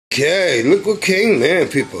Okay, look what came in,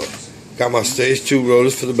 people. Got my stage 2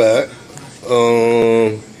 rollers for the back.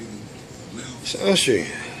 Soundstream.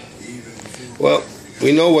 Well,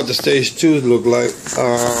 we know what the stage 2s look like.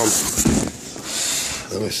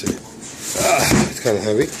 Let me see. It's kind of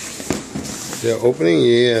heavy. Is there an opening?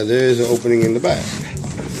 Yeah, there is an opening in the back.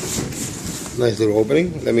 Nice little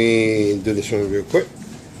opening. Let me do this one real quick.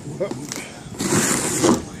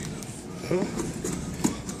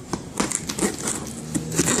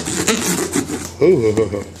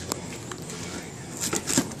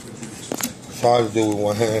 It's hard to do with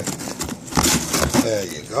one hand. There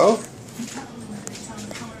you go.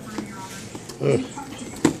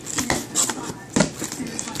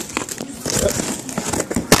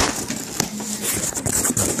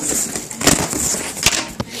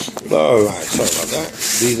 Alright, sorry about that.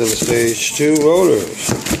 These are the stage 2 rollers.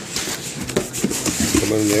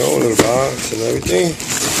 Come in their own little box and everything.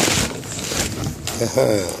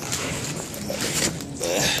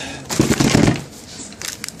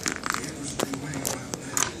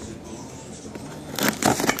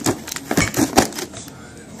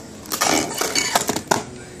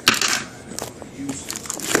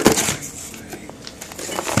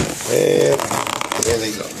 And there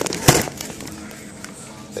they go.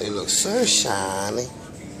 They look so shiny,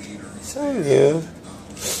 so new.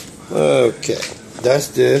 Okay, that's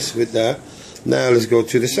this with that. Now let's go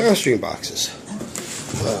to the soundstream boxes.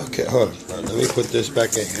 Okay, hold on. Now, let me put this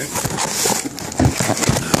back in here.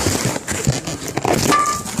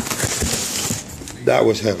 That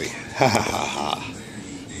was heavy. Ha ha ha ha.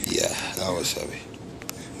 Yeah, that was heavy.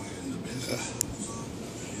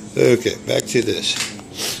 Okay, back to this.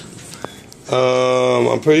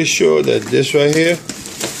 I'm pretty sure that this right here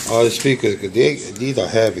are the speakers, because these are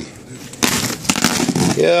heavy.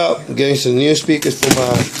 Yeah, I'm getting some new speakers for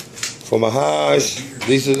my highs.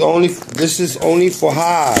 This is only for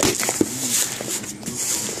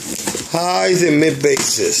highs and mid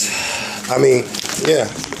basses. I mean, yeah,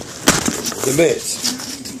 the mids.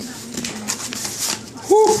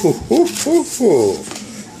 Whoo, whoo, whoo, whoo, whoo.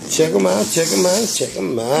 Check them out, check them out, check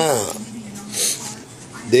them out.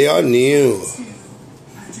 They are new.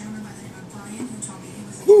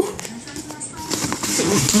 Whew.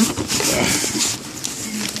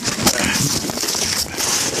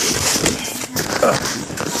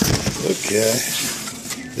 Okay.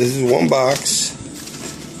 This is one box.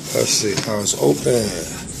 Let's see how it's open.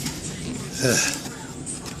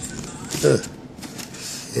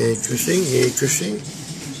 Interesting, interesting.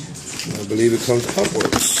 I believe it comes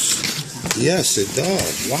upwards. Yes, it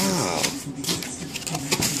does. Wow.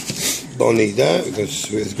 Don't need that because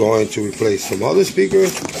it's going to replace some other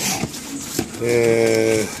speakers.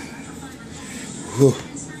 And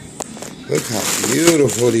look how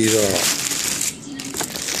beautiful these are.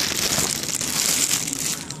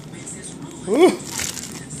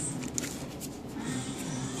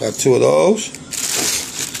 Got 2 of those.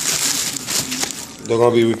 They're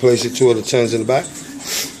going to be replacing 2 of the 10s in the back.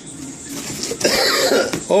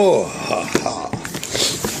 Oh, ha, ha.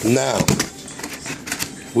 Now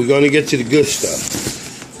we're gonna get to the good stuff.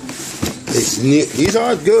 It's new. These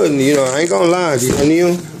are good, you know. I ain't gonna lie. These are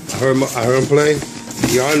new. I heard them play.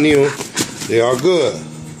 They are new. They are good.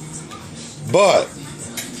 But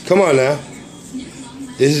come on now.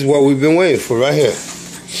 This is what we've been waiting for right here.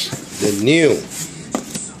 The new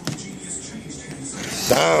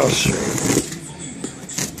soundstream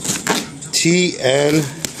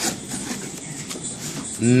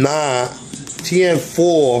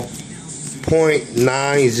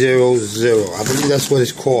tn4.900. I believe that's what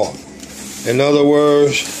it's called. In other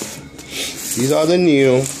words, these are the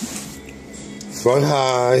new front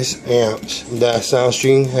highs amps that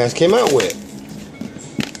Soundstream has came out with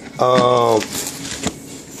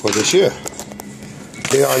for this year.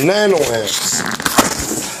 They are nano amps.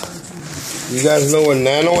 You guys know what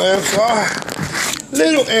nano amps are?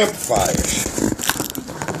 Little amplifiers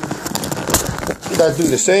that do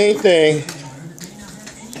the same thing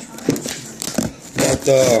that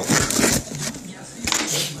the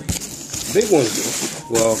big ones do.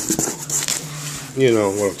 Well, you know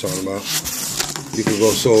what I'm talking about. You can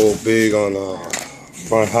go so big on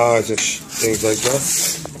front highs and things like that.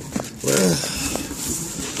 Well,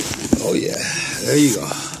 oh yeah, there you go.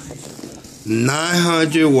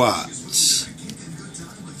 900 watts.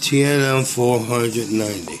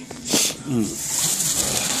 tn4.900.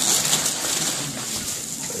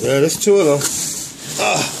 Yeah, there's 2 of them.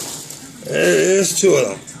 There's 2 of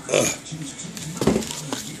them.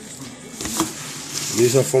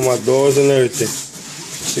 These are for my doors and everything.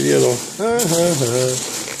 See the other one? Let's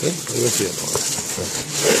see the other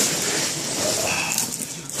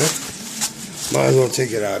one. Might as well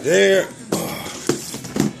take it out there.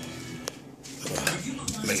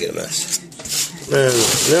 Make it a mess. And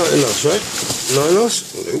now enough, right? Not enough?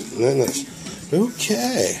 Nope, not enough.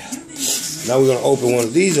 Okay. Now we're gonna open one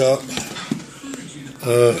of these up.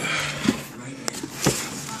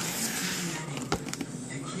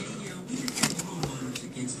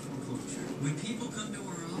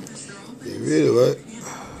 You really right?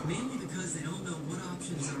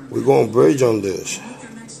 We're gonna bridge on this.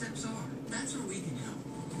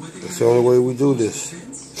 That's the only way we do this.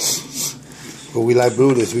 But we like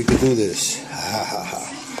Brutus, we can do this.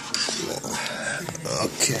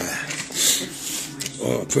 Okay.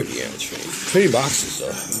 Oh, pretty entry. Pretty boxes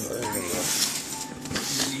though.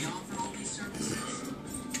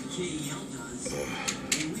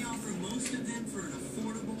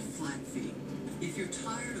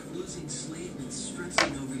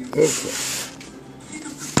 Okay.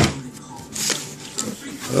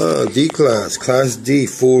 D class, class D,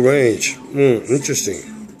 full range. Interesting.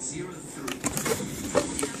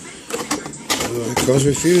 It comes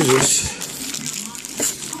with fuses.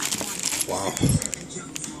 Wow.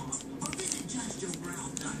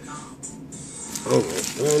 Oh,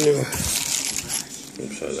 brand new.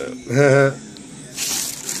 Upside down.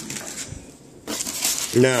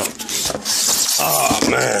 Now, oh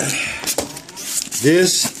man,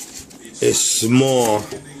 this is small,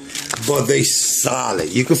 but they solid.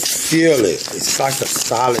 You can feel it. It's like a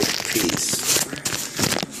solid piece.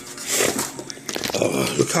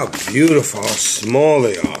 Oh, look how beautiful, how small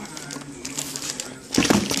they are.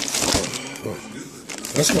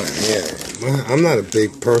 That's my hand. I'm not a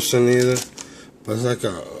big person either, but it's like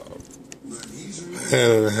a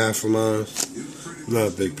hand and a half of mine. I'm not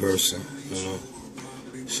a big person, you know.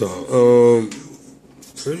 So,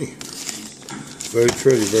 pretty. Very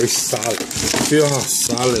pretty, very solid. Feel how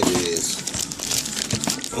solid it is.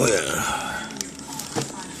 Oh yeah.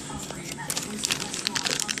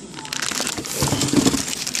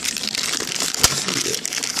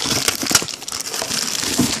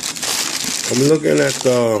 I'm looking at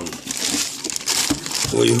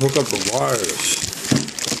where you hook up the wires.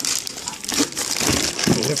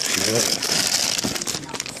 Okay.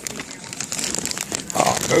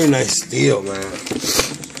 Oh, very nice steel, man.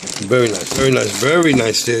 Very nice, very nice, very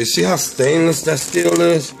nice steel. You see how stainless that steel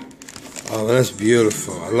is? Oh, that's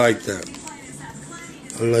beautiful. I like that.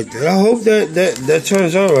 I like that. I hope that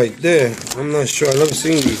turns on right there. I'm not sure. I've never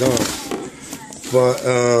seen these on. But,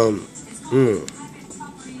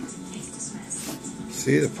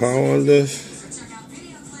 see the power on this?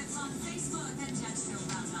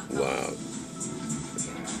 Wow.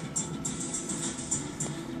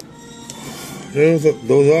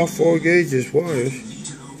 Those are 4 gauges wires.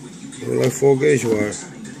 They're like 4 gauge wire.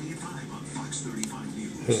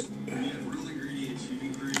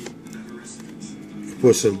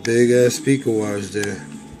 Put some big ass speaker wires there.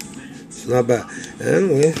 It's not bad.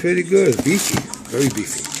 Anyway, it's pretty good. It's beefy. Very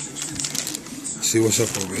beefy. Let's see what's up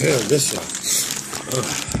over here on this side.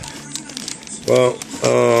 Well,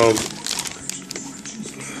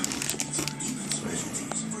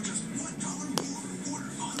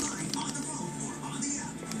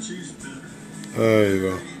 there you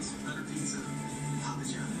go.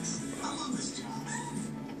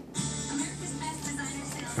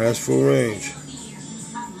 That's full range.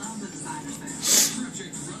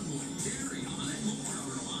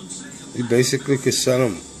 You basically could sell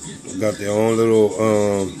them. They got their own little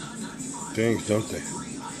things, don't they?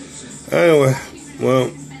 Anyway,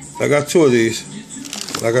 well, I got 2 of these.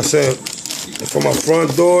 Like I said, for my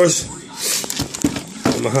front doors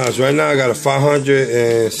in my house. Right now I got a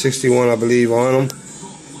 561, I believe, on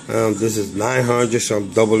them. This is 900, so I'm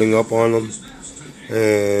doubling up on them.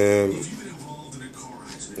 And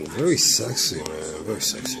very sexy, man. Very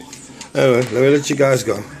sexy. Anyway, let me let you guys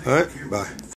go. Alright, bye.